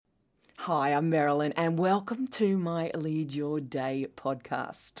Hi, I'm Marilyn, and welcome to my Lead Your Day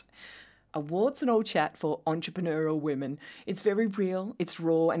podcast. A warts and all chat for entrepreneurial women. It's very real, it's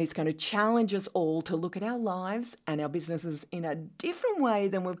raw, and it's going to challenge us all to look at our lives and our businesses in a different way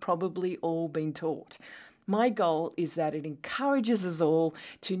than we've probably all been taught. My goal is that it encourages us all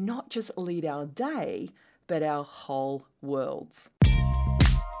to not just lead our day, but our whole worlds.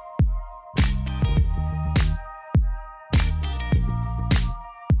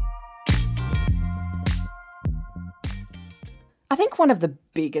 I think one of the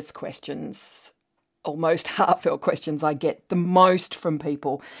biggest questions, or most heartfelt questions I get the most from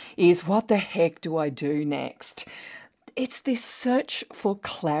people is, what the heck do I do next? It's this search for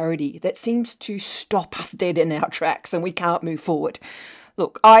clarity that seems to stop us dead in our tracks and we can't move forward.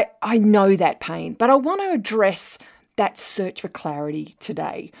 Look, I know that pain, but I want to address that search for clarity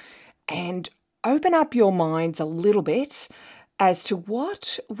today and open up your minds a little bit as to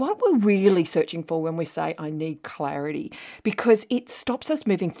what we're really searching for when we say, I need clarity, because it stops us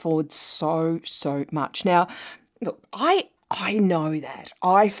moving forward so much. Now, look, I know that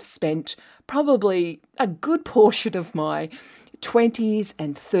I've spent probably a good portion of my 20s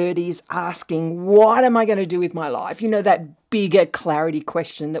and 30s asking, what am I going to do with my life? You know, that bigger clarity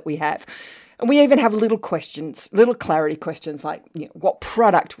question that we have. And we even have little clarity questions like, what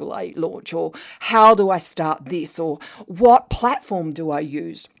product will I launch? Or how do I start this? Or what platform do I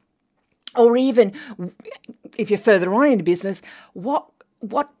use? Or even, if you're further on into business, what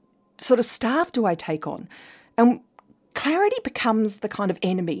sort of staff do I take on? And clarity becomes the kind of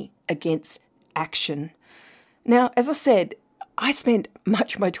enemy against action. Now, as I said, I spent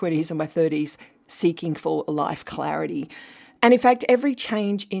much of my 20s and my 30s seeking for life clarity. And in fact, every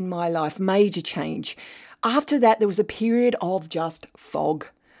change in my life, major change, after that, there was a period of just fog.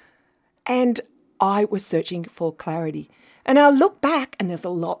 And I was searching for clarity. And I look back and there's a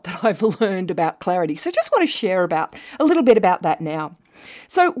lot that I've learned about clarity. So I just want to share a little bit about that now.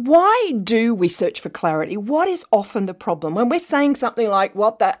 So why do we search for clarity? What is often the problem? When we're saying something like,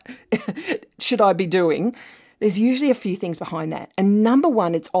 what that should I be doing? There's usually a few things behind that. And number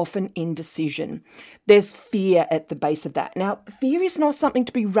one, it's often indecision. There's fear at the base of that. Now, fear is not something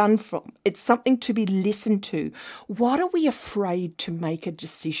to be run from. It's something to be listened to. What are we afraid to make a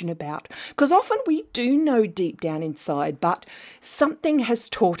decision about? Because often we do know deep down inside, but something has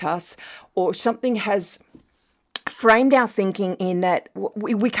taught us or something has framed our thinking in that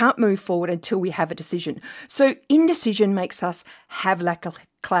we can't move forward until we have a decision. So indecision makes us have lack of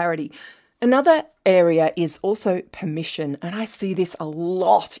clarity. Another area is also permission, and I see this a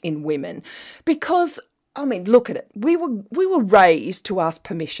lot in women because, look at it. We were raised to ask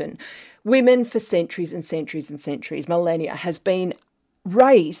permission. Women for centuries and centuries and centuries, millennia, has been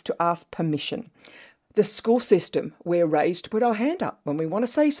raised to ask permission. The school system, we're raised to put our hand up when we want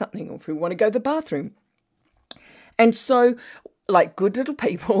to say something or if we want to go to the bathroom. And so, like good little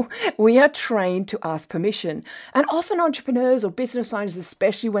people, we are trained to ask permission. And often entrepreneurs or business owners,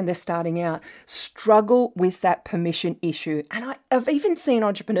 especially when they're starting out, struggle with that permission issue. And I've even seen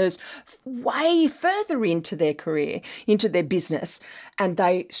entrepreneurs way further into their career, into their business, and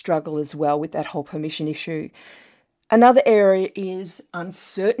they struggle as well with that whole permission issue. Another area is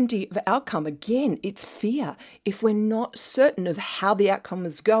uncertainty of outcome. Again, it's fear. If we're not certain of how the outcome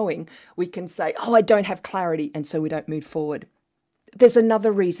is going, we can say, I don't have clarity, and so we don't move forward. There's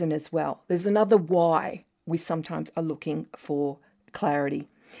another reason as well. There's another why we sometimes are looking for clarity.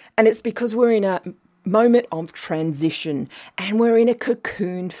 And it's because we're in a moment of transition and we're in a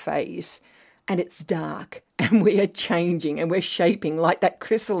cocoon phase and it's dark and we are changing and we're shaping like that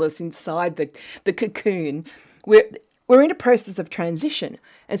chrysalis inside the cocoon. We're in a process of transition.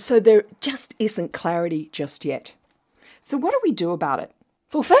 And so there just isn't clarity just yet. So what do we do about it?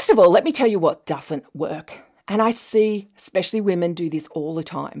 Well, first of all, let me tell you what doesn't work. And I see, especially women, do this all the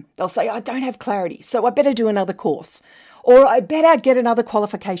time. They'll say, I don't have clarity, so I better do another course. Or I better get another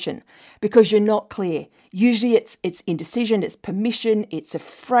qualification because you're not clear. Usually it's indecision, it's permission, it's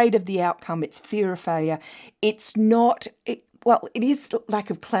afraid of the outcome, it's fear of failure. It is lack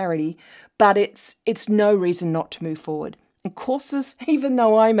of clarity, but it's no reason not to move forward. And courses, even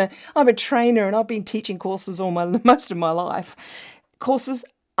though I'm a trainer and I've been teaching courses most of my life, courses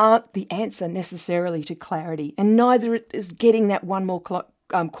aren't the answer necessarily to clarity, and neither is getting that one more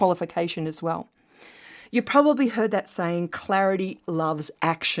qualification as well. You probably heard that saying, clarity loves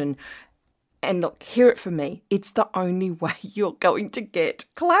action. And look, hear it from me. It's the only way you're going to get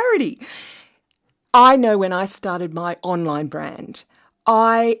clarity. I know when I started my online brand,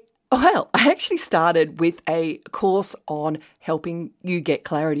 I actually started with a course on helping you get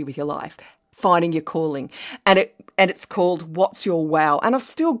clarity with your life. Finding Your Calling. And it's called What's Your Wow? And I've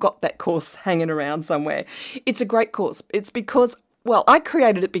still got that course hanging around somewhere. It's a great course. It's because, well, I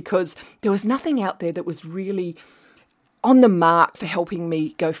created it because there was nothing out there that was really on the mark for helping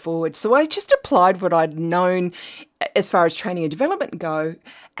me go forward. So I just applied what I'd known as far as training and development go,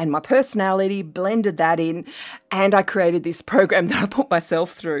 and my personality, blended that in, and I created this program that I put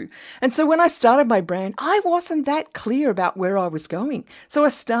myself through. And so when I started my brand, I wasn't that clear about where I was going. So I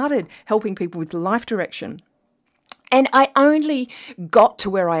started helping people with life direction. And I only got to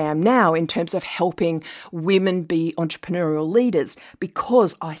where I am now in terms of helping women be entrepreneurial leaders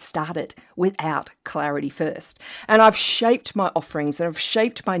because I started without clarity first. And I've shaped my offerings and I've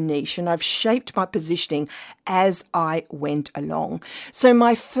shaped my niche and I've shaped my positioning as I went along. So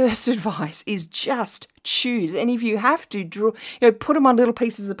my first advice is just choose. And if you have to draw, put them on little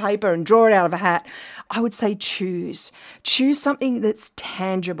pieces of paper and draw it out of a hat, I would say choose. Choose something that's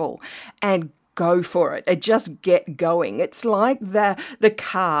tangible and go for it. And just get going. It's like the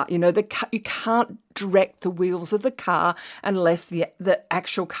car, you can't direct the wheels of the car unless the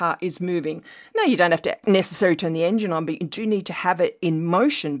actual car is moving. No, you don't have to necessarily turn the engine on, but you do need to have it in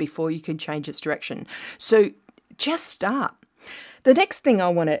motion before you can change its direction. So just start. The next thing I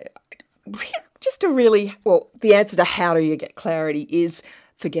want to, the answer to how do you get clarity is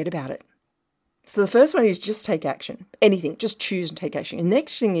forget about it. So the first one is just take action. Anything, just choose and take action. And the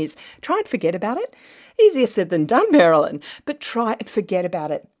next thing is try and forget about it. Easier said than done, Marilyn, but try and forget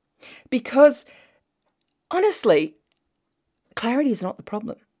about it. Because honestly, clarity is not the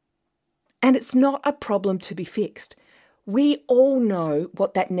problem. And it's not a problem to be fixed. We all know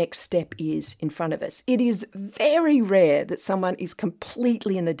what that next step is in front of us. It is very rare that someone is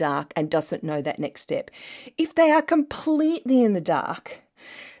completely in the dark and doesn't know that next step. If they are completely in the dark,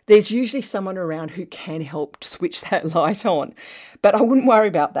 there's usually someone around who can help switch that light on. But I wouldn't worry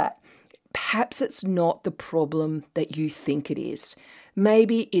about that. Perhaps it's not the problem that you think it is.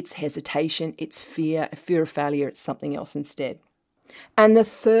 Maybe it's hesitation, it's fear, a fear of failure, it's something else instead. And the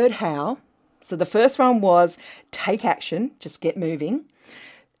third how, so the first one was take action, just get moving.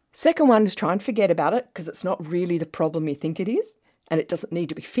 Second one is try and forget about it because it's not really the problem you think it is and it doesn't need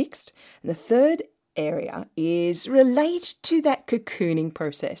to be fixed. And the third area is relate to that cocooning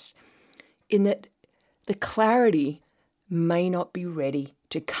process in that the clarity may not be ready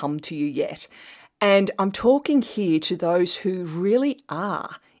to come to you yet. And I'm talking here to those who really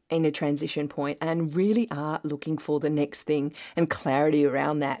are in a transition point and really are looking for the next thing and clarity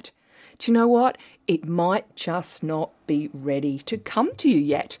around that. Do you know what? It might just not be ready to come to you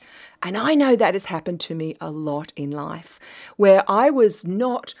yet. And I know that has happened to me a lot in life where I was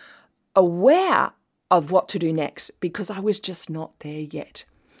not aware of what to do next because I was just not there yet.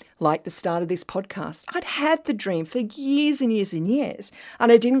 Like the start of this podcast, I'd had the dream for years and years and years,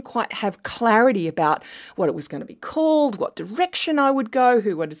 and I didn't quite have clarity about what it was going to be called, what direction I would go,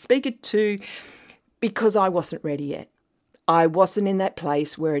 who I'd speak it to, because I wasn't ready yet. I wasn't in that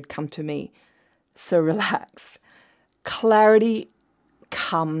place where it'd come to me. So relax. Clarity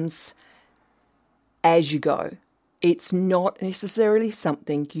comes as you go. It's not necessarily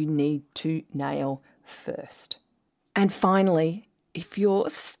something you need to nail first. And finally, if you're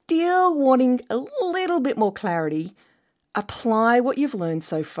still wanting a little bit more clarity, apply what you've learned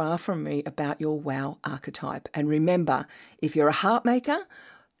so far from me about your wow archetype. And remember, if you're a heart maker,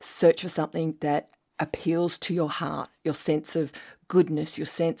 search for something that appeals to your heart, your sense of goodness, your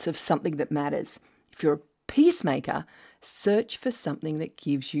sense of something that matters. If you're a peacemaker, search for something that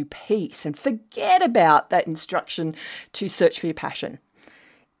gives you peace and forget about that instruction to search for your passion.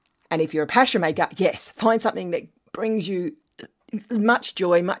 And if you're a passion maker, yes, find something that brings you much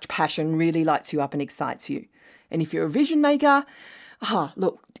joy, much passion, really lights you up and excites you. And if you're a vision maker,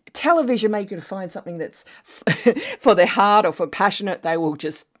 tell a vision maker to find something that's for their heart or for passionate, they will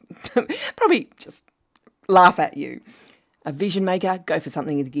just probably just laugh at you. A vision maker, go for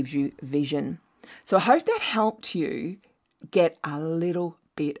something that gives you vision. So I hope that helped you get a little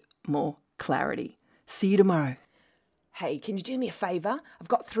bit more clarity. See you tomorrow. Hey, can you do me a favour? I've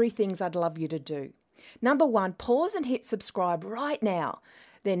got 3 things I'd love you to do. Number 1, pause and hit subscribe right now.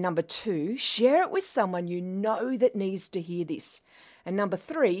 Then number 2, share it with someone you know that needs to hear this. And number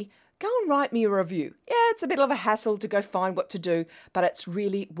 3, go and write me a review. Yeah, it's a bit of a hassle to go find what to do, but it's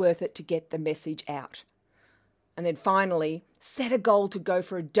really worth it to get the message out. And then finally, set a goal to go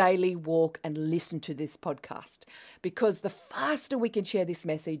for a daily walk and listen to this podcast, because the faster we can share this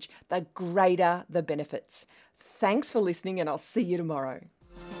message, the greater the benefits. Thanks for listening, and I'll see you tomorrow.